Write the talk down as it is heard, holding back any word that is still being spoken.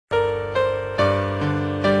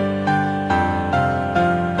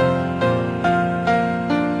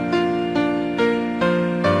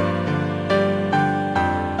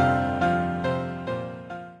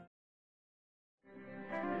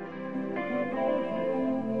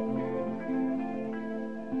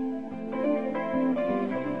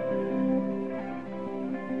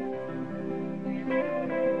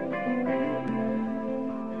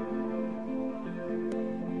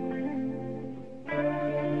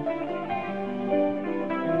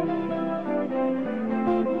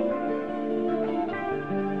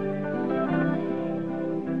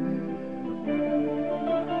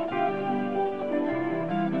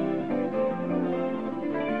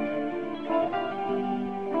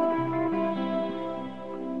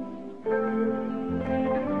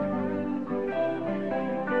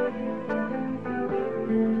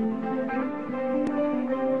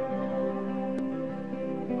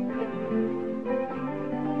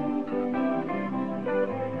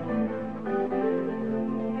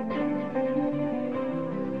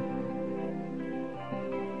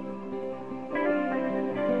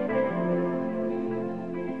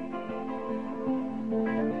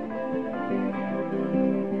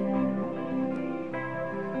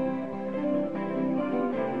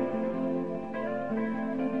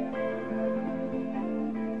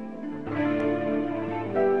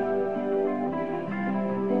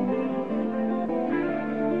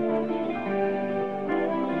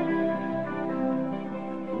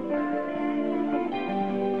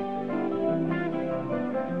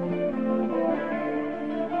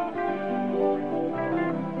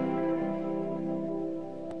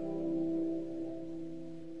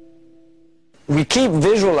we keep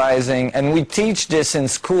visualizing, and we teach this in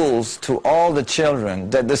schools to all the children,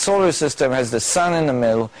 that the solar system has the sun in the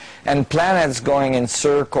middle and planets going in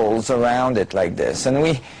circles around it like this. And I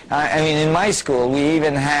mean, in my school, we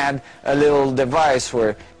even had a little device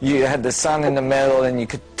where you had the sun in the middle and you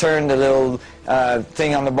could turn the little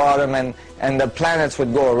thing on the bottom, and the planets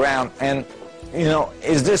would go around. And you know,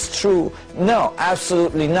 is this true? No,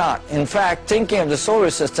 absolutely not. In fact, thinking of the solar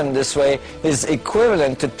system this way is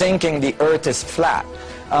equivalent to thinking the Earth is flat.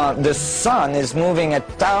 The sun is moving at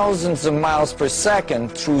thousands of miles per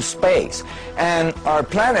second through space, and our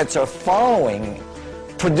planets are following,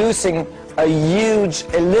 producing a huge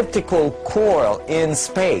elliptical coil in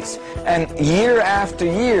space. And year after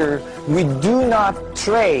year, we do not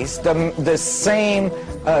trace the same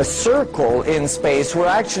circle in space. We're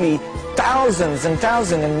actually thousands and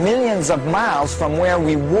thousands and millions of miles from where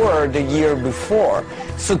we were the year before.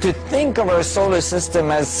 So to think of our solar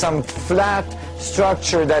system as some flat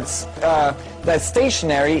structure that's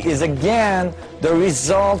stationary is again the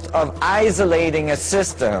result of isolating a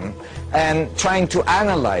system and trying to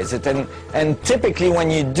analyze it. And typically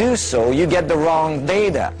when you do so, you get the wrong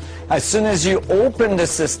data. As soon as you open the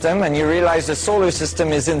system and you realize the solar system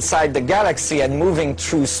is inside the galaxy and moving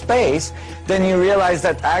through space, then you realize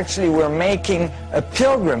that actually we're making a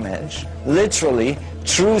pilgrimage, literally,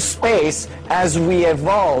 through space as we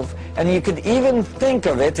evolve. And you could even think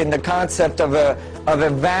of it in the concept of a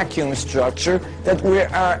vacuum structure, that we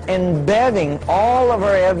are embedding all of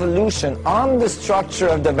our evolution on the structure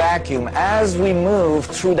of the vacuum as we move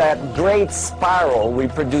through that great spiral we're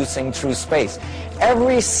producing through space.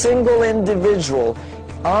 Every single individual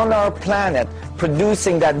on our planet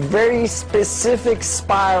producing that very specific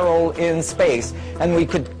spiral in space, and we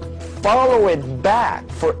could follow it back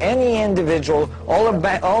for any individual all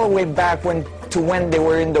the way back to when they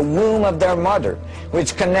were in the womb of their mother,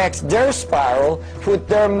 which connects their spiral with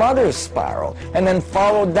their mother's spiral, and then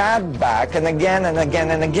follow that back and again and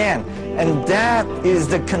again and again. And that is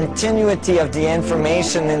the continuity of the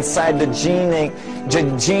information inside the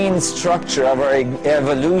gene structure of our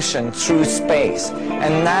evolution through space.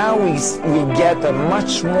 And now we get a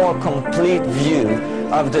much more complete view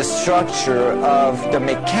of the structure of the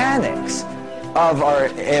mechanics of our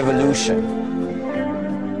evolution.